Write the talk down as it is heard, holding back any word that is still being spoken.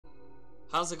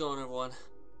How's it going, everyone?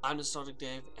 I'm Nostalgic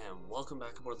Dave, and welcome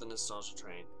back aboard the Nostalgia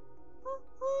Train.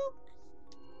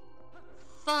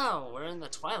 So, we're in the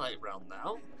Twilight realm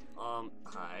now.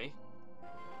 Hi.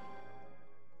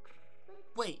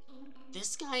 Wait,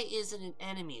 this guy isn't an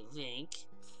enemy, Link.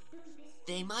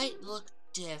 They might look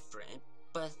different,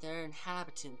 but they're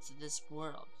inhabitants of this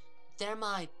world. They're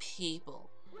my people.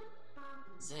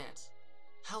 Zant,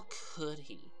 how could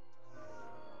he?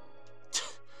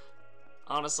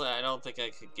 Honestly, I don't think I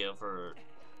could give her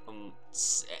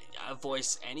a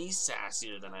voice any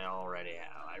sassier than I already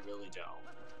have. I really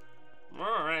don't.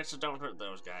 Alright, so don't hurt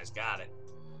those guys. Got it.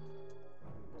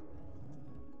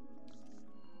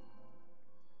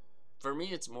 For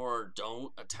me, it's more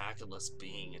don't attack unless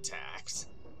being attacked.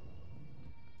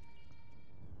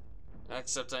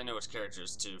 Except I know which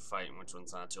characters to fight and which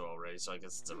ones not to already, so I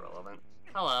guess it's irrelevant.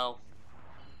 Hello.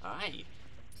 Hi.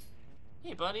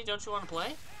 Hey, buddy, don't you want to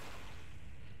play?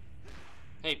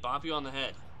 Hey, bop you on the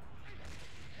head.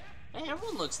 Hey,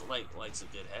 everyone likes a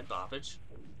good head boppage.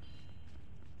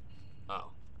 Oh,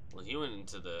 well, he went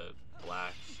into the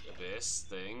black abyss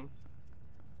thing.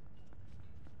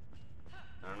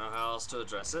 I don't know how else to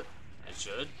address it. I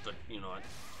should, but you know what?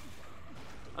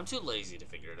 I'm too lazy to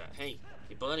figure it out. Hey,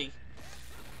 buddy.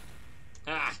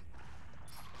 Ah!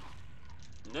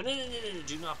 No,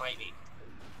 do not bite me.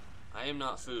 I am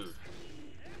not food.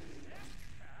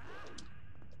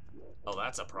 Oh,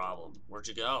 that's a problem. Where'd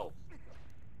you go?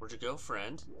 Where'd you go,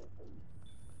 friend?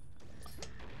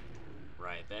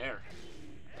 Right there.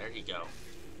 There you go.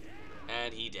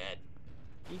 And he dead.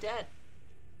 He dead.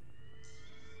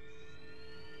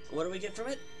 What do we get from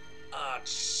it?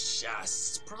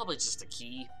 Probably just a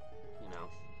key. You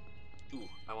know. Ooh,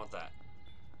 I want that.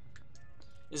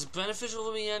 Is it beneficial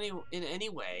to me in any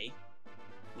way?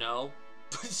 No.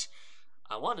 But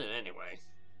I want it anyway.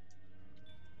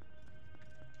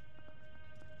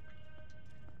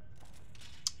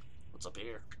 What's up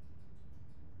here?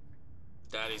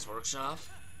 Daddy's workshop?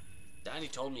 Daddy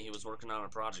told me he was working on a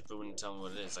project, but wouldn't tell me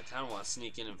what it is. I kind of want to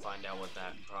sneak in and find out what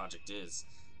that project is.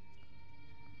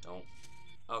 Don't.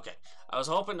 Okay. I was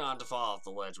hoping not to fall off the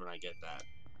ledge when I get that.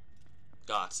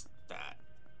 Got that.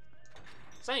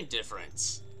 Same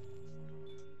difference.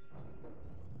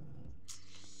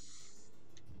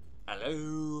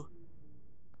 Hello?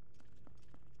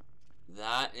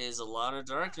 That is a lot of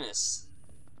darkness.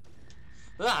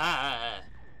 Ah!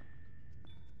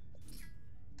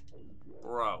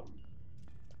 Bro.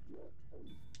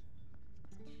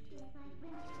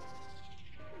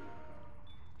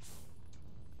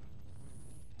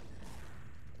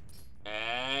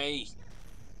 Hey!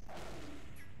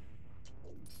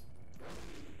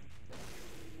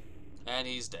 And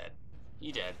he's dead.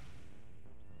 He dead.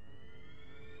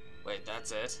 Wait,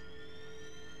 that's it?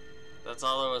 That's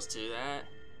all there was to that?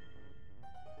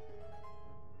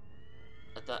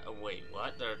 I thought, oh, wait,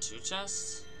 what? There are two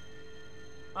chests?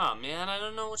 Oh man, I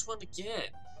don't know which one to get.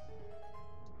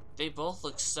 They both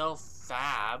look so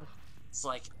fab. It's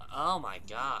like, oh my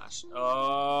gosh.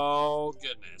 Oh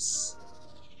goodness.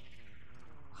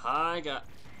 Hi,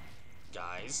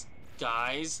 guys,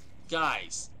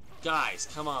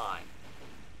 come on.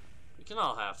 We can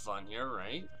all have fun here,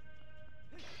 right?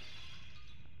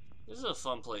 This is a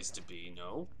fun place to be,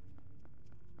 no?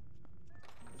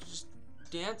 Just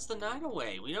dance the night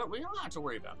away. We don't have to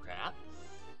worry about crap.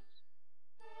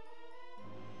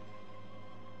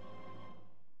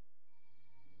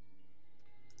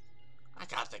 I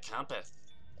got the compass.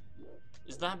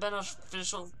 Is that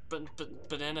beneficial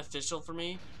for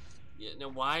me? Yeah, now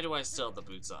why do I still have the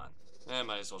boots on? I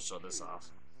might as well show this off.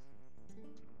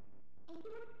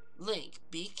 Link,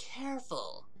 be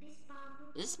careful.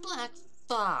 This black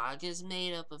fog is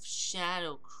made up of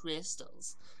shadow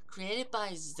crystals created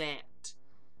by Zant.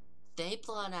 They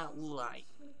blot out light.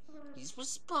 He's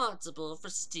responsible for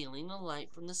stealing the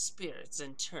light from the spirits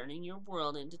and turning your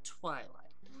world into Twilight.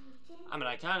 I mean,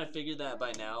 I kind of figured that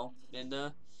by now,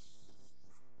 Minda.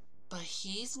 But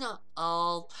he's not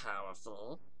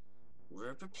all-powerful.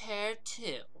 We're prepared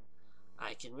too.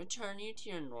 I can return you to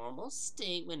your normal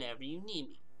state whenever you need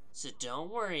me. So don't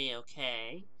worry,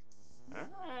 okay?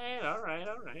 Alright.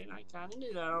 I kinda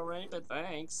knew that already, but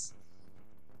thanks.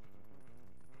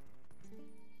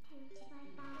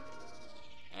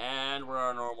 And we're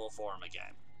our normal form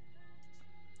again.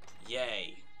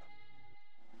 Yay.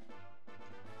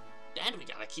 And we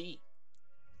got a key.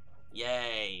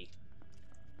 Yay.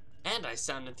 And I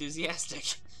sound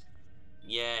enthusiastic.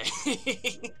 Yay.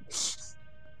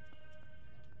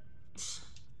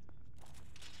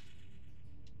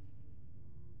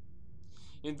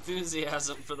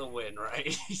 Enthusiasm for the win,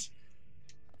 right?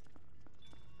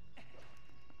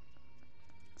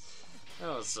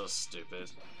 That was so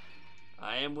stupid.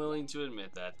 I am willing to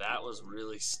admit that. That was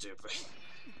really stupid.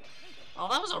 Oh,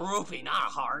 that was a rupee, not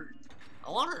a heart. I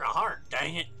wanted a heart,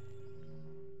 dang it.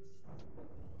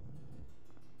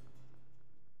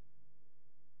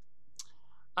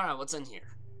 Alright, what's in here?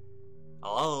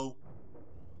 Hello?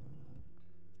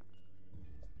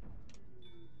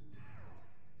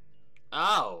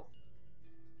 Oh.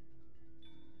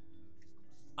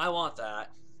 I want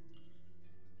that.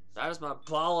 That is my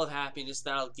ball of happiness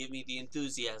that'll give me the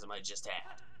enthusiasm I just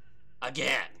had.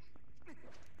 Again.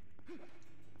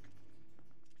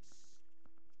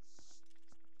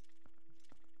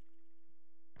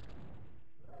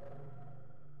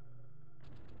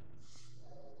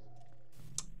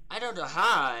 I don't know.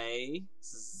 Hi,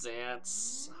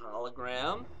 Zant's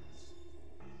hologram.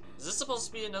 Is this supposed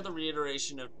to be another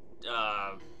reiteration of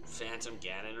Phantom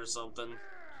Ganon or something?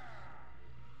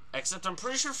 Except I'm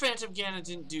pretty sure Phantom Ganon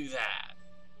didn't do that.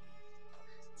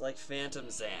 It's like Phantom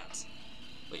Zant.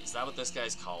 Wait, is that what this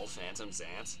guy's called? Phantom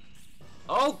Zant?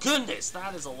 Oh goodness,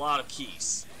 that is a lot of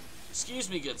keys. Excuse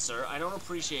me, good sir, I don't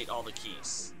appreciate all the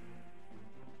keys.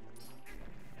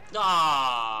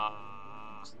 Ah.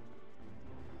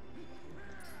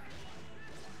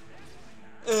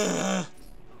 Ugh.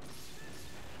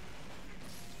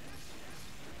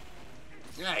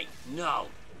 Hey, no.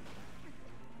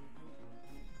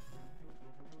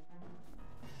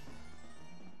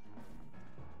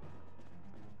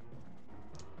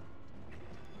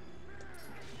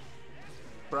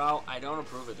 Bro, I don't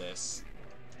approve of this.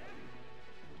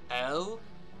 Oh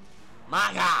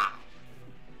my god!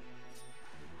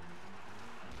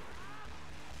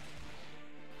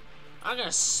 I'm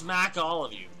gonna smack all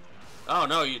of you. Oh,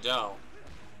 no, you don't.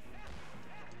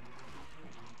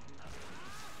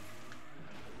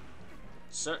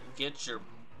 Sir, get your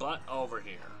butt over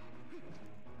here.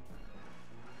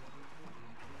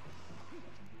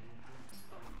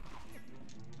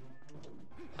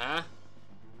 Huh?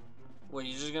 Wait,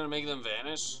 you just gonna make them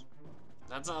vanish?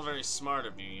 That's not very smart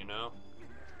of you, you know?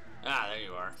 Ah, there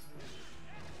you are.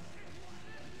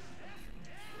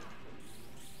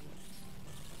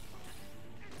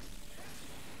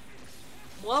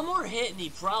 One more hit and he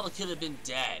probably could have been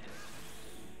dead.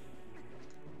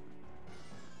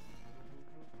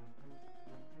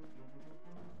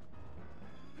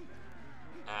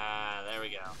 Ah, there we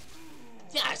go.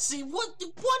 Yeah, see, one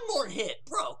more hit,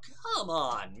 bro. Come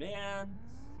on, man.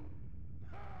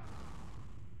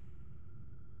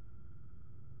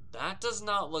 That does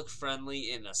not look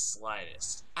friendly in the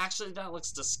slightest. Actually, that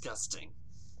looks disgusting.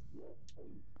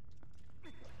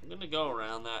 I'm gonna go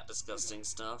around that disgusting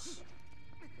stuff.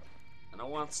 And I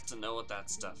want to know what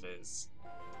that stuff is.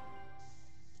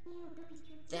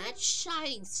 That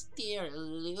shining sphere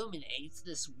illuminates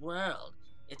this world.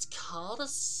 It's called a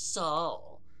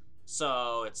soul.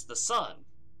 So, it's the sun.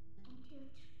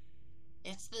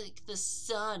 It's the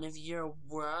sun of your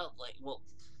world. Like, well,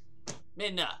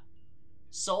 Midna.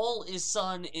 Soul is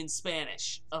sun in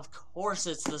Spanish. Of course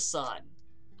it's the sun.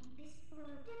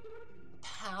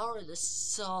 Power of the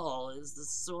soul is the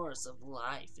source of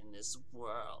life in this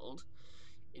world.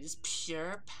 It is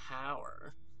pure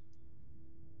power.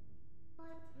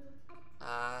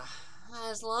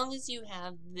 As long as you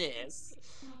have this,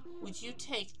 would you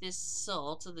take this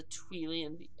soul to the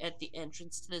Twilight at the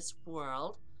entrance to this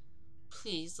world?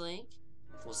 Please, Link?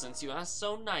 Well, since you asked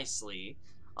so nicely,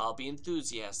 I'll be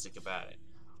enthusiastic about it.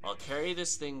 I'll carry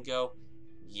this thing, go,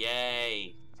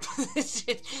 yay,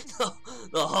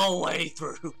 the whole way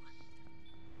through.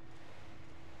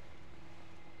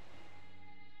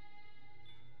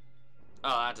 Oh,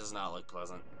 that does not look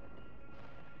pleasant.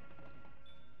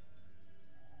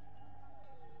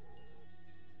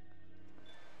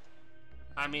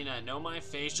 I mean, I know my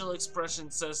facial expression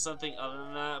says something other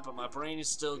than that, but my brain is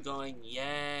still going,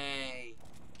 yay.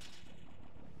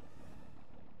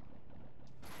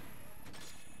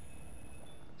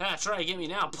 Ah, try to get me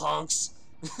now, punks!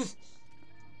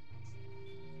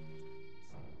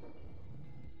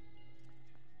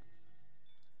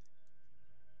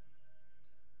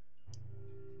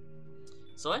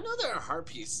 So I know there are heart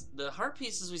pieces. The heart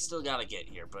pieces we still gotta get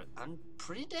here, but I'm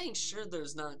pretty dang sure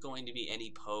there's not going to be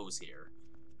any Poes here.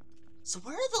 So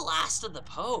where are the last of the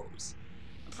Poes?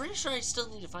 I'm pretty sure I still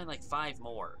need to find like 5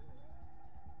 more.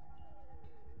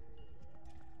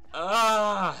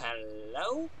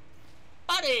 Hello?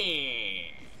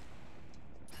 Buddy!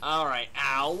 Alright,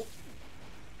 ow.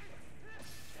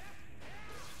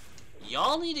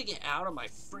 Y'all need to get out of my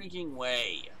freaking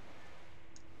way.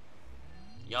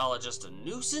 Y'all are just a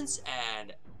nuisance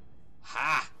and...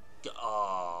 Ha!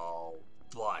 Oh,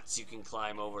 butts, you can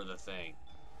climb over the thing.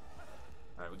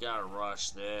 Alright, we gotta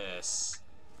rush this.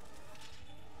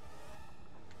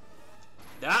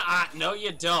 No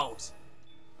you don't.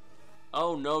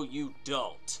 Oh, no you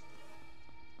don't.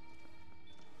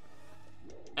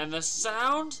 And the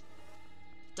sound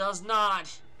does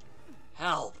not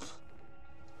help.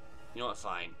 You know what,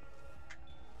 fine.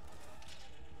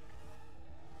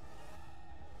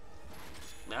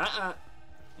 Nuh-uh.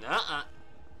 Nuh-uh.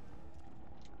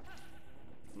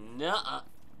 Nuh-uh.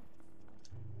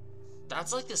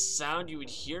 That's like the sound you would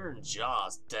hear in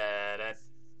Jaws. Da-da,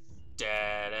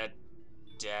 da-da,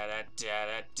 da-da,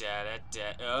 da-da, da-da,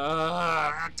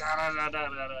 da-da,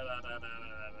 da-da-da-da-da-da-da-da.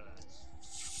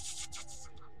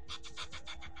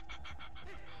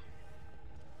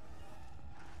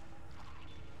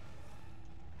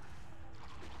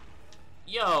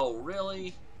 Yo,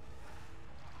 really?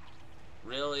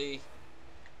 Really?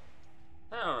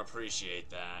 I don't appreciate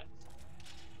that.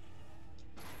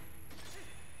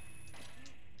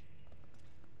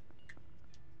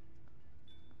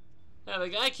 Yeah, the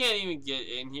guy can't even get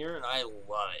in here, and I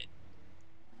love it.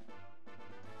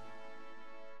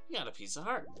 You got a piece of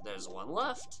heart. There's one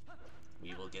left.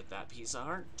 We will get that piece of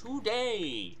heart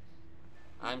today.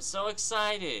 I'm so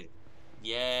excited.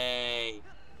 Yay.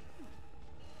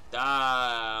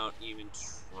 Don't even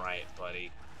try it,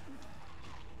 buddy.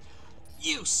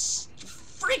 You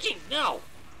freaking no!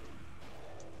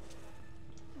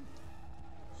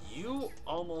 You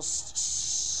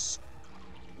almost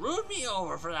screwed me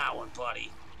over for that one, buddy.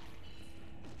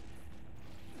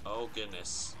 Oh,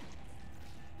 goodness.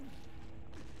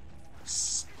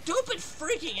 Stupid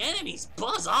freaking enemies,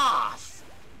 buzz off!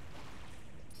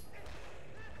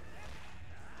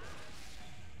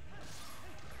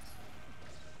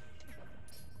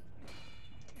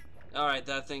 Alright,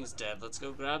 that thing's dead. Let's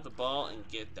go grab the ball and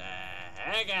get the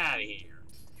heck out of here.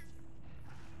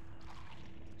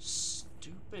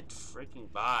 Stupid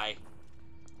freaking bye.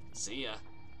 See ya.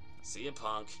 See ya,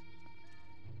 punk.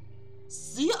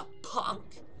 See ya, punk!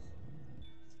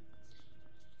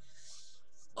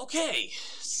 Okay,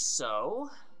 so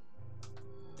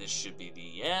this should be the,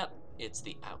 yep, it's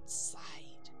the outside.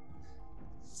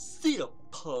 See ya,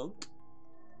 punk!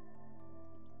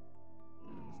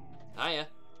 Hiya.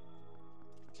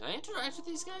 Can I interact with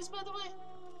these guys, by the way?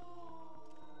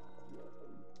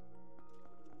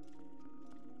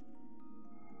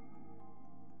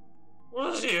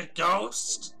 What is he, a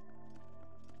ghost?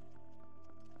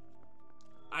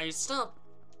 I stop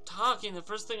talking, the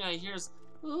first thing I hear is,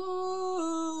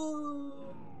 ooh.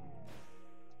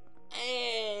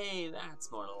 Hey,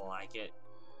 that's more like it.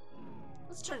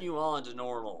 Let's turn you all into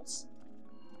normals.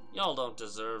 Y'all don't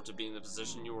deserve to be in the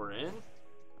position you were in.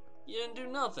 You didn't do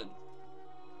nothing.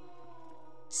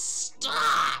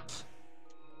 Stop!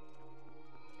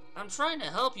 I'm trying to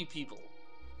help you people.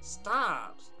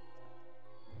 Stop.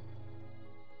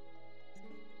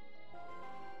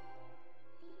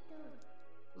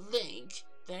 Link,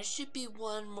 there should be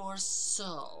one more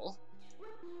soul.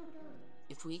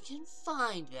 If we can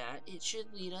find that, it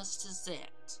should lead us to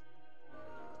Zant.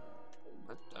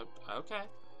 Okay.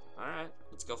 Alright,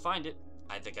 let's go find it.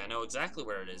 I think I know exactly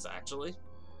where it is, actually.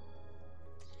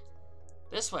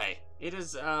 This way. It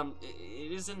is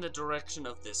in the direction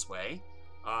of this way.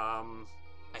 I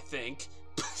think.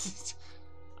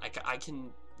 I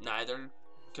can neither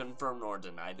confirm nor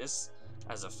deny this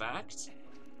as a fact.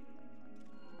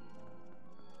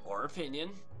 Or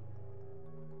opinion.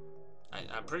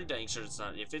 I'm pretty dang sure it's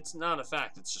not. If it's not a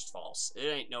fact, it's just false. It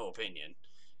ain't no opinion.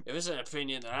 If it's an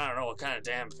opinion, then I don't know what kind of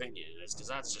damn opinion it is, because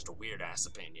that's just a weird-ass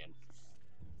opinion.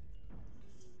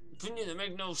 Opinion that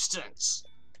makes no sense.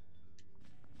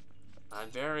 I'm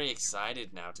very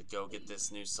excited now to go get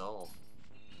this new soul.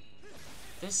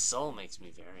 This soul makes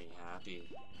me very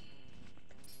happy.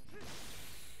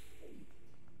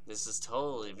 This is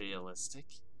totally realistic.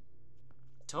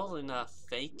 Totally not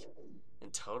fake.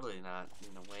 And totally not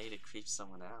in a way to creep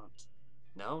someone out.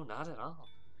 No, not at all.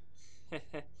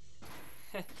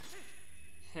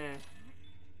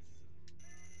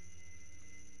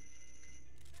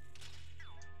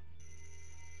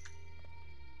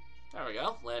 There we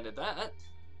go, landed that.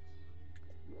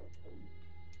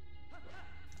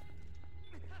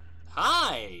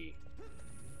 Hi!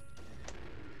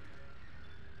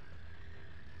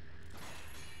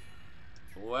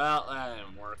 Well, that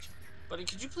didn't work. Buddy,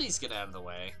 could you please get out of the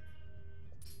way?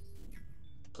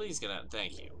 Please get out,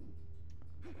 thank you.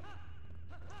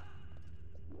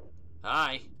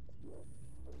 Hi.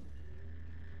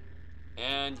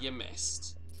 And you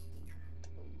missed.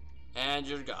 And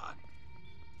you're gone.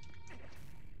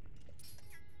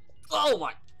 Oh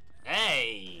my!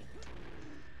 Hey!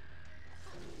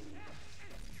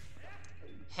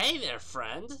 Hey there,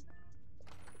 friend.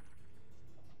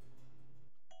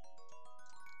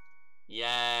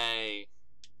 Yay.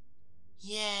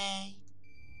 Yay.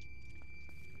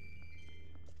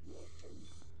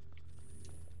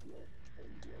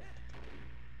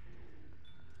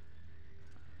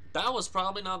 That was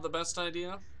probably not the best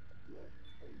idea.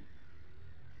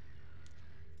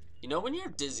 You know, when you're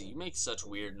dizzy, you make such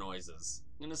weird noises.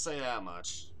 I'm gonna say that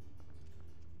much.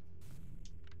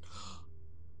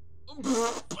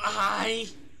 Bye!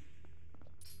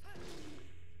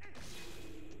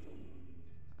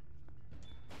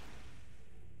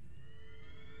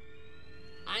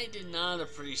 I did not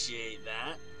appreciate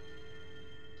that.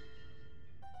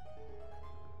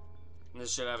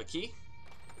 This should have a key.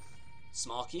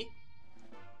 Small key.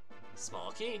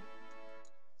 Small key.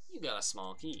 You got a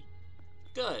small key.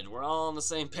 Good, we're all on the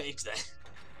same page then.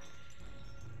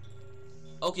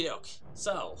 Okie doke.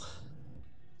 So.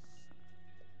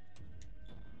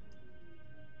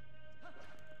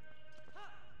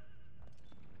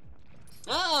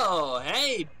 Oh,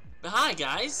 hey! Hi,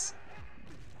 guys!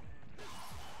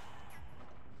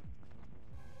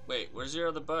 Wait, where's your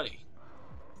other buddy?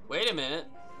 Wait a minute.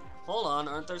 Hold on,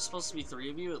 aren't there supposed to be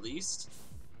 3 of you at least?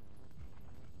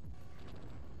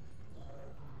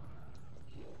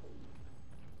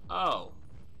 Oh.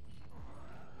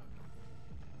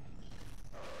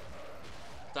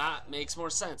 That makes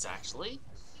more sense, actually.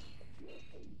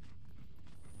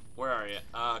 Where are you?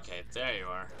 Okay, there you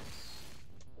are.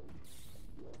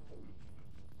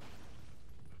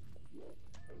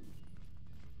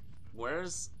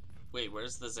 Where's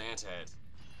the Zant head?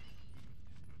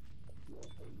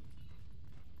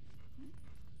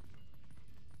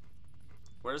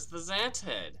 Where's the Zant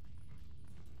head?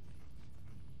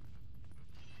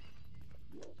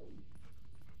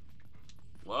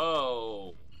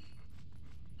 Whoa.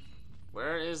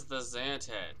 Where is the Zant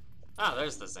head? Ah,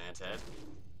 there's the Zant head.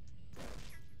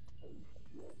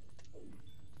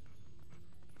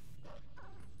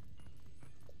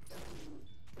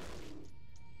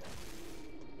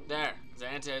 There,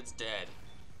 Zant head's dead.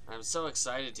 I'm so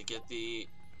excited to get the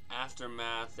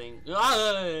aftermath thing.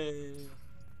 Well,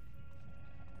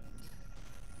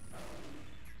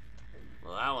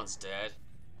 that one's dead.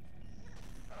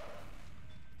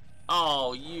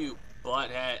 Oh, you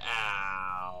butthead.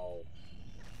 Ow.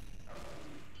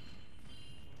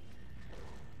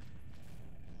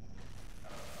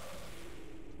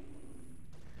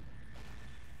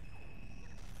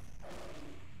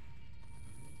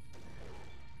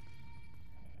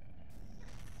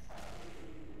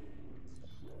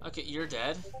 Okay, you're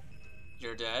dead.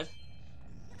 You're dead.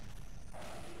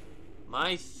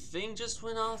 My thing just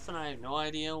went off and I have no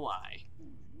idea why.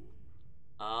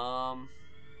 I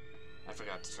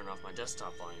forgot to turn off my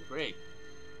desktop volume. Great.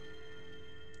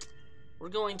 We're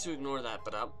going to ignore that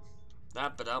but-up.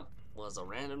 That but-up was a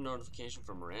random notification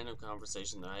from a random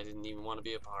conversation that I didn't even want to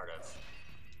be a part of.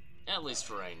 At least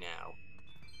for right now.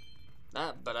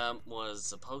 That but-up was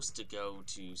supposed to go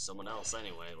to someone else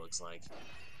anyway, it looks like.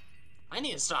 I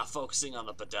need to stop focusing on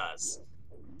the but-does.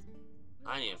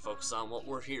 I need to focus on what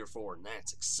we're here for, and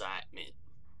that's excitement.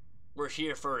 We're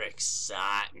here for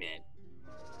excitement.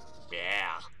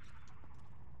 Yeah.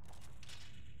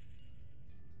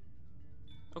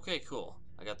 Okay, cool.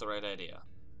 I got the right idea.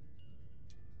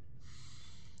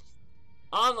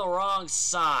 On the wrong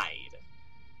side.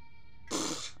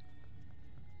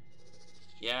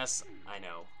 Yes, I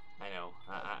know.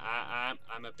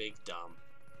 I'm a big dumb.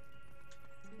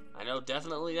 I know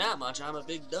definitely that much. I'm a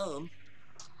big dumb.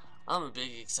 I'm a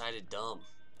big excited dumb.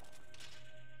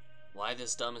 Why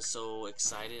this dumb is so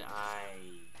excited, I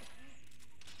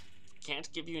can't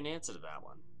give you an answer to that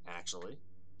one, actually.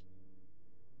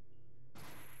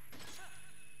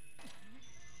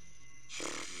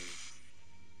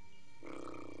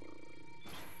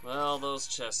 Well, those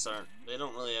chests they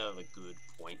don't really have a good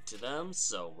point to them,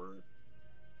 so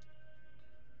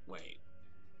wait.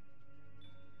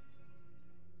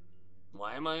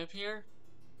 Why am I up here?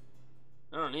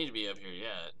 I don't need to be up here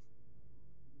yet.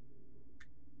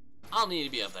 I'll need to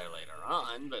be up there later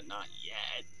on, but not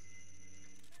yet.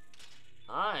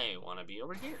 I want to be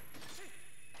over here.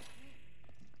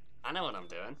 I know what I'm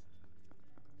doing.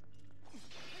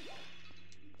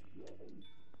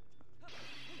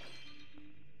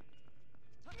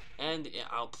 And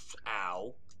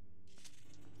ow.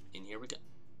 And here we go.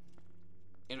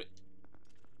 Okay,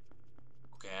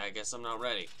 I guess I'm not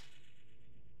ready.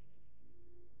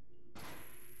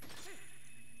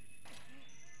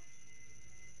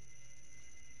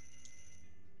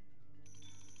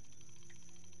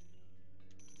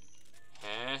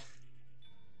 Huh?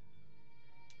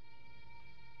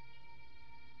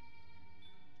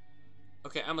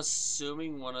 Okay, I'm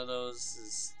assuming one of those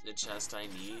is the chest I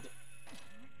need.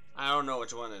 I don't know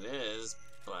which one it is,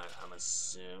 but I'm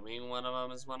assuming one of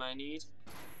them is one I need.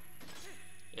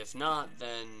 If not,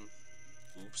 then...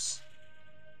 oops.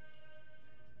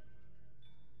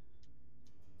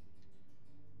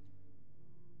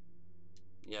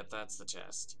 Yep, that's the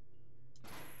chest.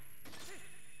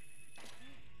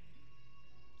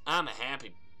 I'm a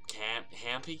happy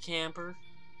camper?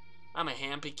 I'm a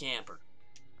happy camper.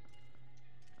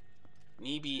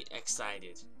 Me be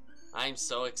excited. I'm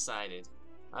so excited.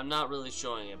 I'm not really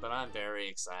showing it, but I'm very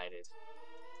excited.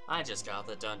 I just got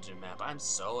the dungeon map. I'm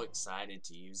so excited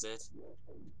to use it.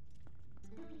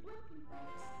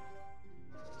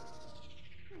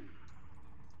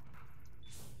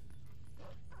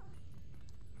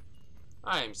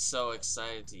 I am so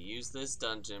excited to use this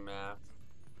dungeon map.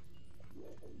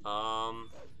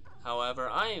 However,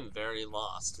 I am very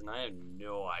lost and I have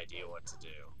no idea what to do.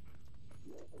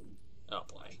 Oh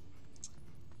boy.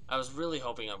 I was really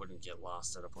hoping I wouldn't get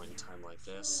lost at a point in time like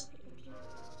this.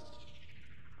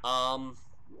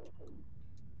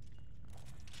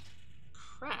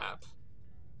 Crap.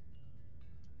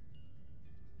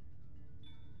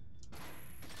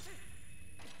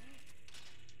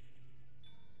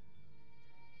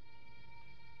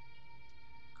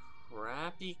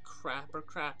 Crappy crapper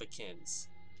crappikins.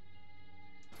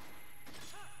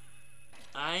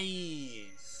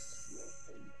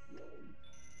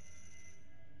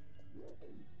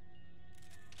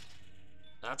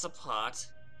 That's a pot.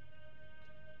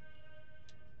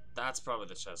 That's probably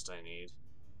the chest I need.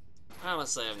 I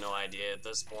honestly have no idea at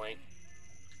this point.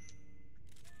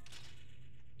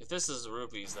 If this is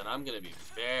rupees, then I'm gonna be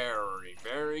very,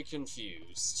 very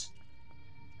confused.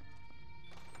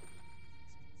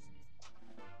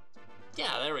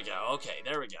 Yeah, there we go. Okay,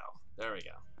 there we go. There we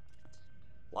go.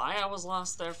 Why I was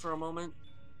lost there for a moment,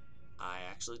 I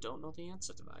actually don't know the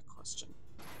answer to that question.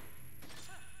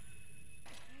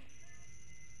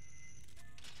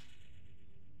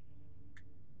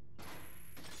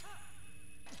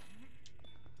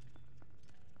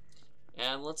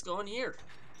 And let's go in here.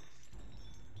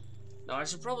 Now, I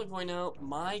should probably point out,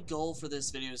 my goal for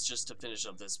this video is just to finish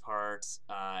up this part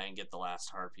and get the last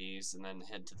heart piece and then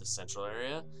head to the central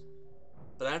area.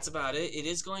 But that's about it. It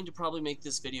is going to probably make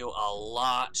this video a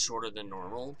lot shorter than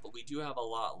normal, but we do have a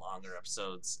lot longer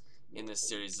episodes in this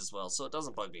series as well, so it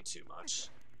doesn't bug me too much.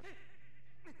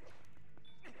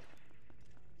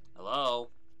 Hello?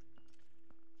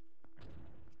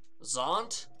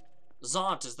 Zont?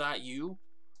 Zont, is that you?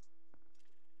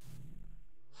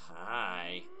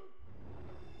 Hi.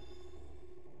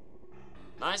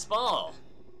 Nice ball.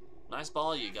 Nice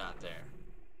ball you got there.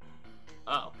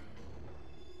 Oh.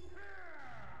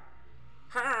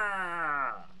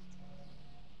 Ha!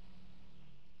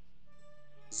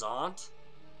 Zont?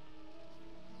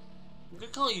 I'm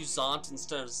gonna call you Zont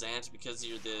instead of Zant because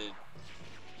you're the...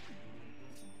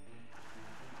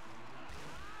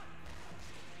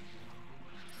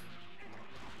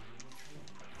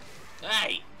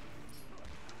 Hey!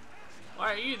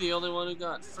 Why are you the only one who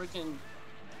got freaking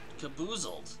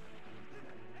caboozled?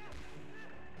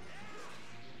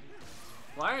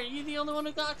 Why are you the only one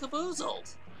who got caboozled?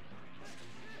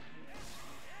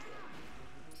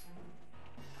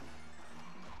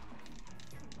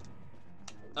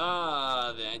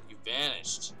 Ah, then you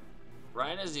vanished.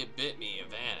 Right as you bit me, you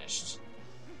vanished.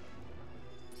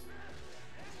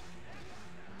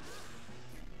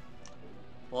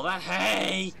 Well,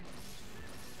 hey!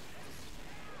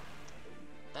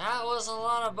 That was a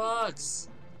lot of bugs.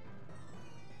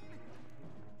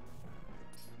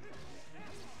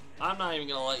 I'm not even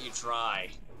gonna let you try.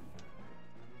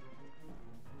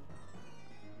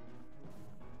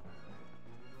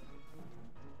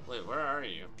 Wait, where are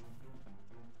you?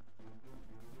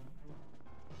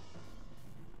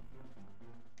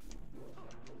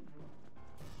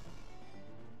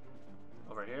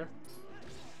 Over here?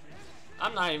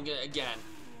 I'm not even gonna, again,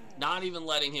 not even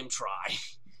letting him try.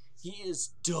 He is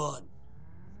done.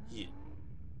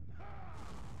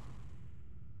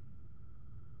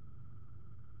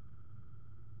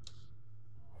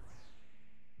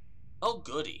 Oh,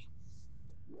 goody.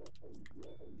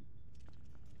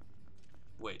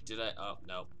 Wait, did I? Oh,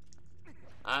 no.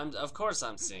 Of course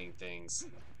I'm seeing things.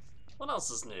 What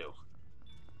else is new?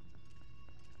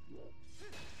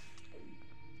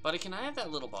 Buddy, can I have that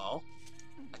little ball?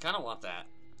 I kind of want that.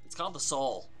 It's called the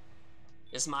soul.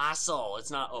 It's my soul. It's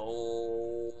not.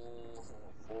 Oh.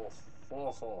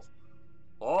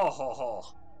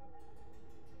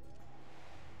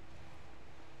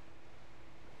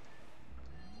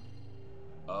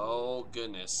 Oh,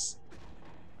 goodness.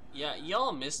 Yeah,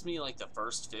 y'all missed me like the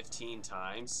first 15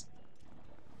 times.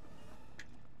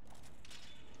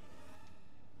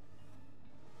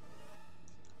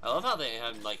 I love how they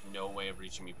had like no way of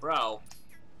reaching me, bro.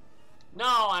 No,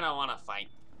 I don't want to fight.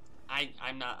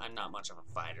 I'm not much of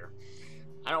a fighter.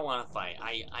 I don't want to fight.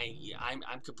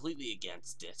 I'm completely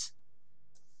against it.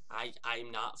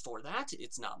 I'm not for that.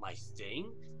 It's not my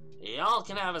thing. Y'all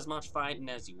can have as much fighting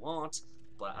as you want,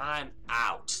 but I'm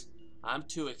out. I'm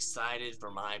too excited for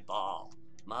my ball,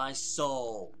 my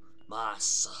soul, my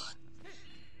son.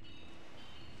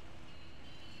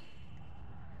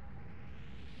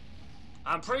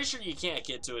 I'm pretty sure you can't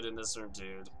get to it in this room,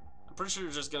 dude. I'm pretty sure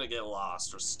you're just gonna get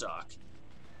lost or stuck.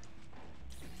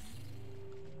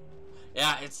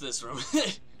 Yeah, it's this room.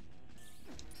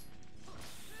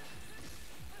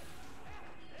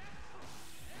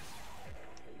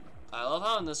 I love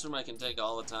how in this room I can take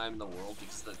all the time in the world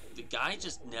because the guy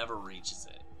just never reaches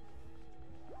it.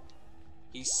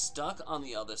 He's stuck on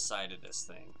the other side of this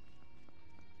thing.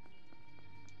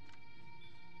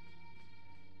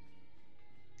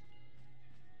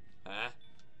 Huh?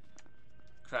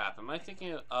 Crap, am I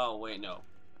thinking of... Oh, wait, no.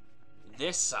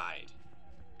 This side.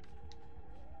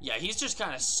 Yeah, he's just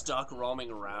kind of stuck roaming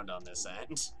around on this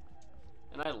end.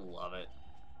 And I love it.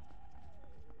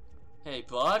 Hey,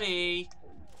 buddy.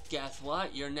 Guess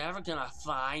what? You're never gonna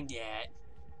find it.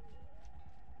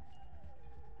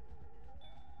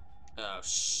 Oh,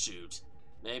 shoot.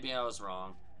 Maybe I was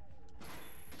wrong.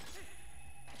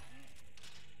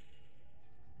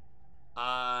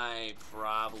 I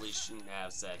probably shouldn't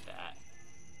have said that.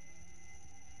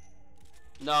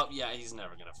 Nope, yeah, he's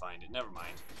never gonna find it. Never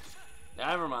mind.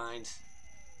 Never mind.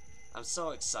 I'm so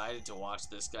excited to watch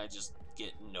this guy just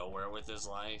get nowhere with his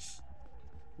life.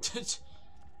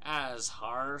 As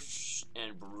harsh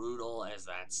and brutal as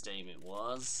that statement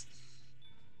was,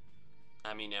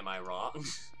 I mean, am I wrong?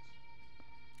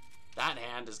 That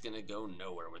hand is gonna go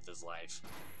nowhere with his life.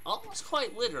 Almost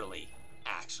quite literally,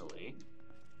 actually.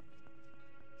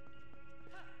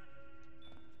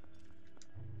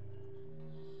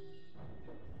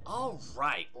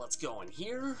 Alright, let's go in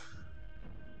here.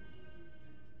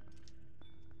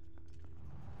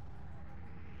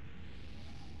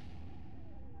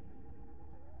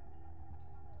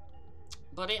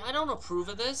 Buddy, I don't approve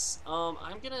of this. I'm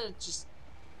gonna just...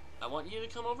 I want you to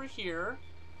come over here.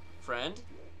 Friend,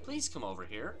 please come over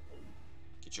here.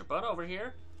 Get your butt over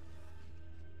here.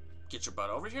 Get your butt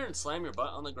over here and slam your butt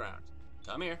on the ground.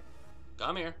 Come here.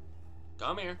 Come here.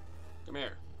 Come here. Come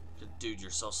here. Dude, you're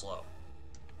so slow.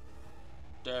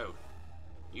 Dude,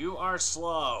 you are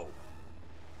slow.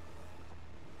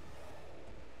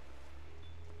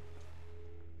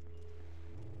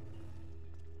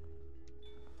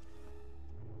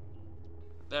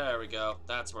 There we go.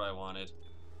 That's what I wanted.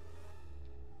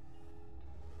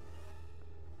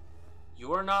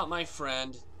 You are not my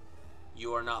friend.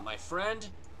 You are not my friend.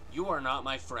 You are not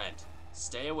my friend.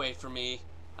 Stay away from me.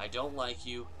 I don't like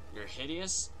you. You're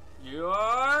hideous.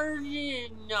 You're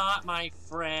not my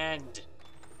friend.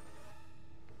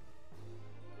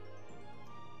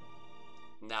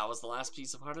 And that was the last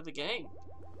piece of heart of the game.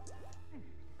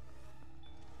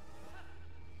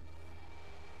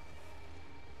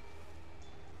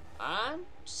 I'm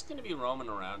just gonna be roaming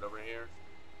around over here.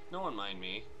 No one mind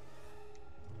me.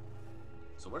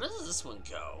 So where does this one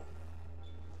go?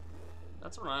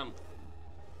 That's what I'm...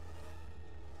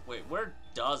 Wait, where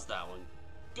does that one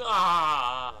go?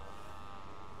 Ah!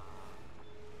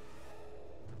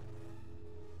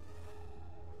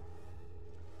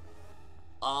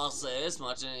 I'll say this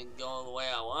much, it didn't go the way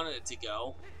I wanted it to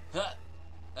go. Huh.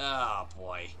 Oh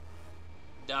boy.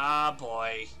 Ah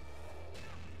boy.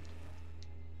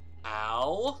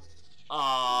 Ow.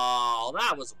 Oh,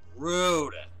 that was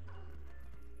rude.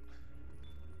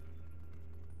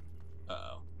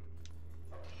 Uh-oh.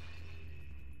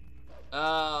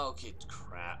 Okay,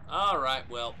 crap. Alright,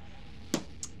 well.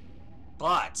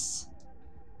 But,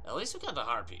 at least we got the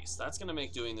heart piece. That's gonna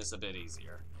make doing this a bit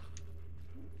easier.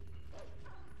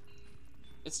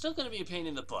 It's still gonna be a pain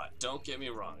in the butt, don't get me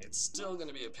wrong. It's still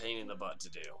gonna be a pain in the butt to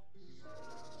do.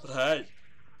 But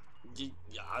hey,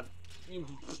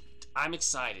 I'm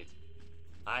excited.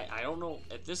 I don't know,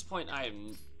 at this point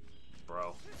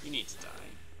bro, you need to die.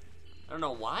 I don't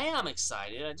know why I'm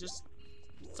excited, I just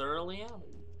thoroughly am.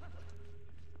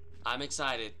 I'm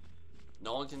excited.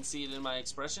 No one can see it in my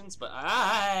expressions, but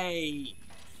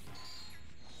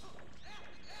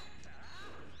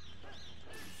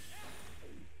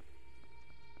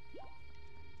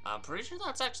I'm pretty sure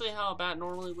that's actually how a bat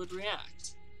normally would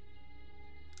react.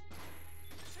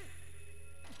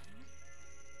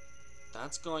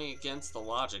 That's going against the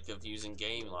logic of using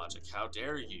game logic. How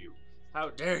dare you? How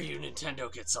dare you,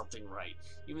 Nintendo, get something right?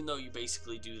 Even though you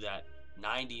basically do that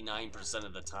 99%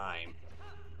 of the time.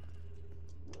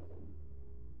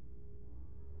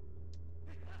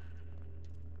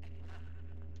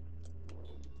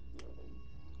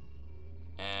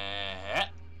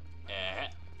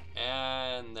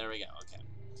 And there we go. Okay.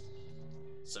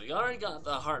 So we already got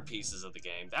the heart pieces of the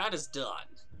game. That is done.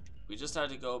 We just had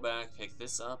to go back, pick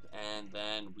this up, and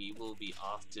then we will be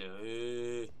off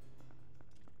to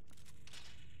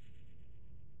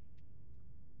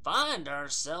find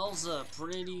ourselves a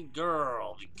pretty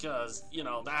girl, because, you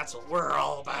know, that's what we're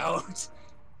all about.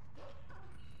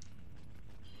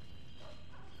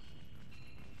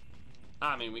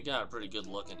 I mean, we got a pretty good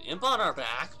looking imp on our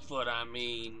back, but I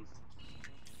mean...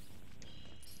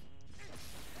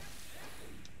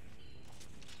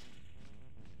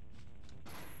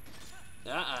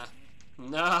 No.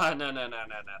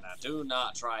 Do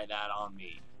not try that on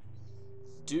me.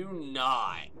 Do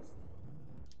not.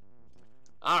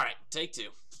 Alright, take two.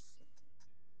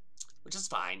 Which is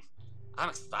fine. I'm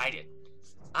excited.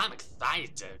 I'm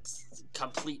excited to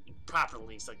complete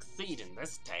properly succeed in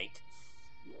this take.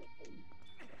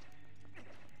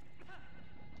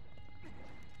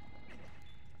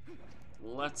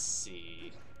 Let's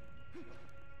see.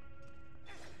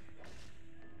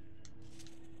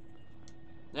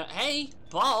 Now, hey!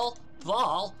 Ball!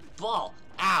 Ball! Ball!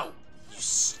 Ow! You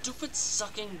stupid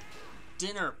sucking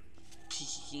dinner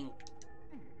peeking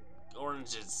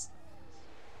oranges.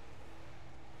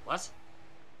 What?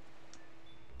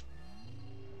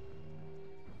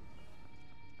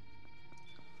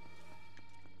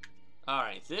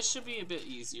 Alright, this should be a bit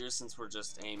easier since we're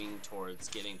just aiming towards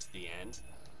getting to the end.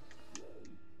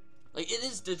 Like, it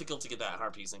is difficult to get that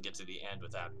heart piece and get to the end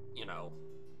without, you know,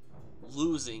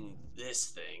 losing this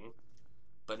thing.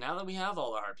 But now that we have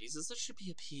all the heart pieces, this should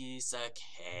be a piece of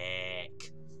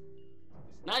cake.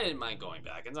 And I didn't mind going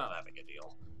back. It's not that big a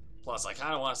deal. Plus, I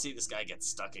kind of want to see this guy get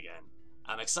stuck again.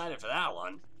 I'm excited for that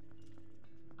one.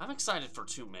 I'm excited for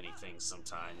too many things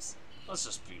sometimes. Let's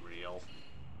just be real.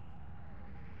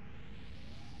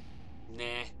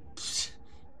 Nah.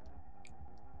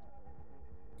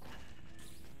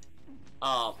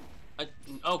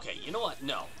 Okay, you know what?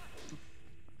 No.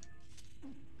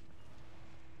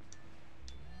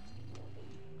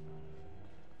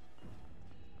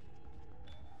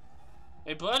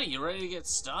 Hey, buddy, you ready to get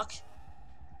stuck?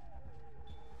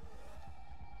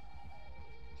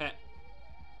 Heh.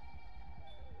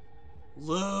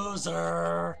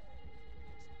 Loser!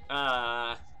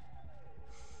 Alright.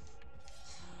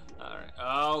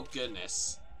 Oh,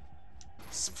 goodness.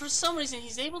 So for some reason,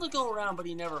 he's able to go around, but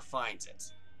he never finds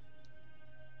it.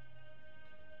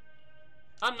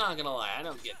 I'm not gonna lie, I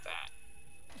don't get that.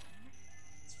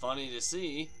 It's funny to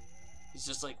see. He's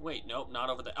just like, wait, nope, not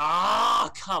over there. Ah,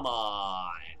 come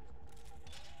on!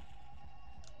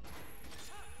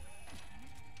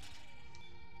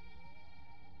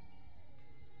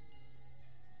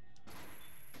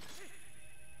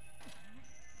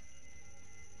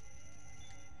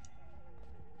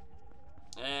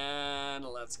 And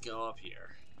let's go up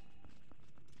here.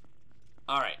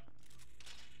 Alright.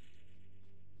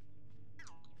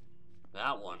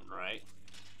 That one, right?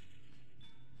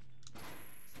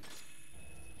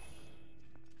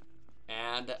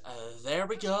 And there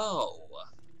we go.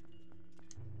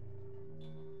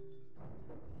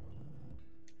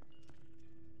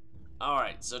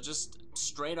 Alright, so just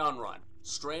straight on run.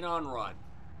 Straight on run.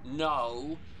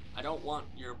 No, I don't want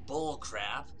your bull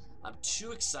crap. I'm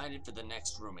too excited for the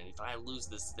next room, and if I lose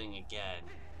this thing again...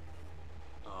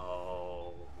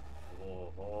 Oh,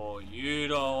 you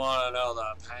don't want to know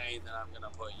the pain that I'm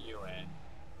gonna put you in.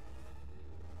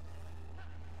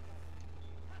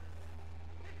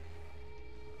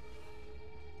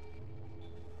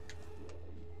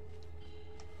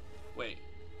 Wait,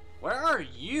 where are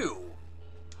you?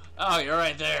 Oh, you're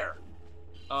right there.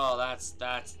 Oh, that's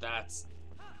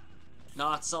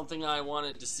not something I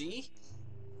wanted to see.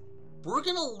 We're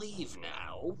gonna leave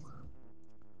now.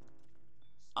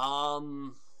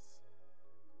 I'm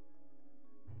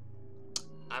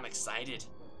excited.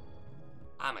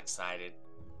 I'm excited.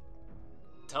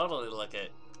 Totally look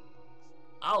it.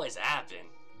 Always happen.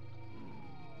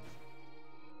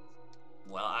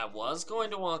 Well, I was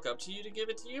going to walk up to you to give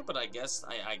it to you, but I guess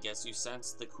you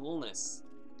sensed the coolness.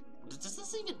 Does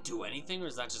this even do anything, or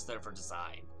is that just there for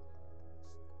design?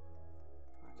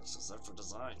 I guess it's there for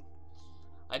design.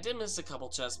 I did miss a couple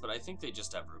chests, but I think they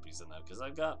just have rupees in them, because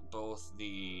I've got both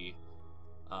the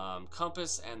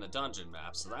compass and the dungeon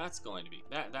map, so that's going to be...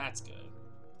 That's good.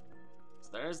 So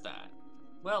there's that.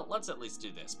 Well, let's at least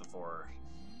do this before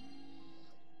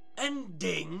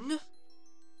ending.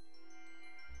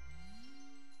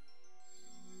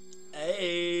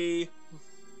 Hey.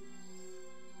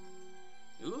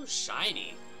 Ooh,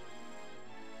 shiny.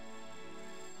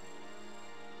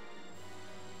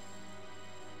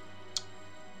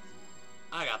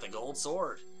 I got the gold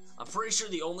sword. I'm pretty sure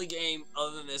the only game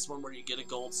other than this one where you get a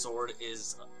gold sword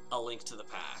is A Link to the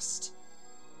Past.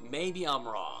 Maybe I'm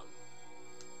wrong.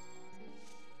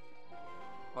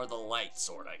 Or the light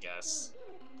sword, I guess.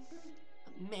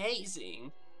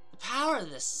 Amazing. The power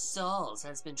of the souls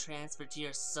has been transferred to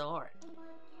your sword.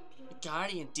 The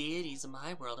guardian deities of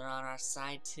my world are on our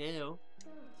side too.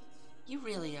 You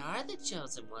really are the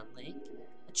chosen one, Link.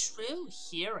 A true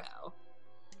hero.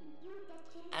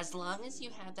 As long as you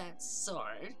have that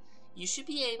sword, you should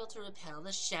be able to repel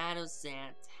the shadows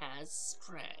Zant has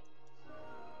spread.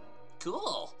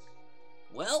 Cool.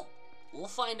 Well, we'll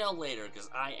find out later, because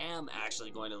I am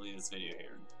actually going to leave this video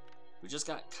here. We just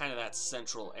got kind of that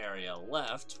central area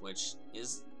left, which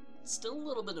is still a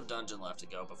little bit of dungeon left to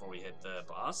go before we hit the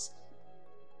boss.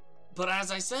 But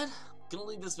as I said, I'm going to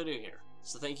leave this video here.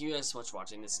 So thank you guys so much for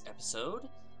watching this episode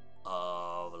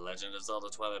of Legend of Zelda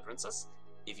Twilight Princess.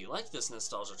 If you like this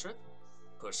nostalgia trip,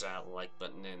 push that like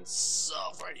button in so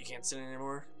far you can't see it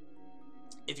anymore.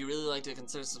 If you really like it,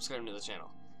 consider subscribing to the channel.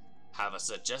 Have a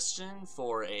suggestion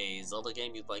for a Zelda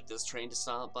game you'd like this train to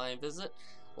stop by and visit?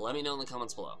 Let me know in the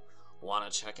comments below.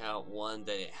 Want to check out one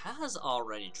that it has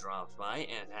already dropped by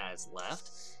and has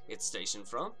left its station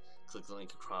from? Click the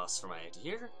link across from right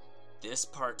here. This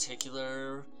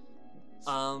particular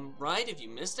ride, if you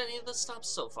missed any of the stops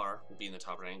so far, will be in the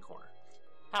top right hand corner.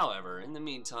 However, in the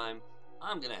meantime,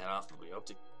 I'm gonna head off, but we hope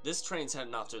to. This train's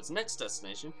heading off to its next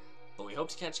destination, but we hope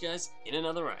to catch you guys in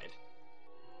another ride.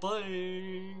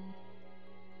 Bye!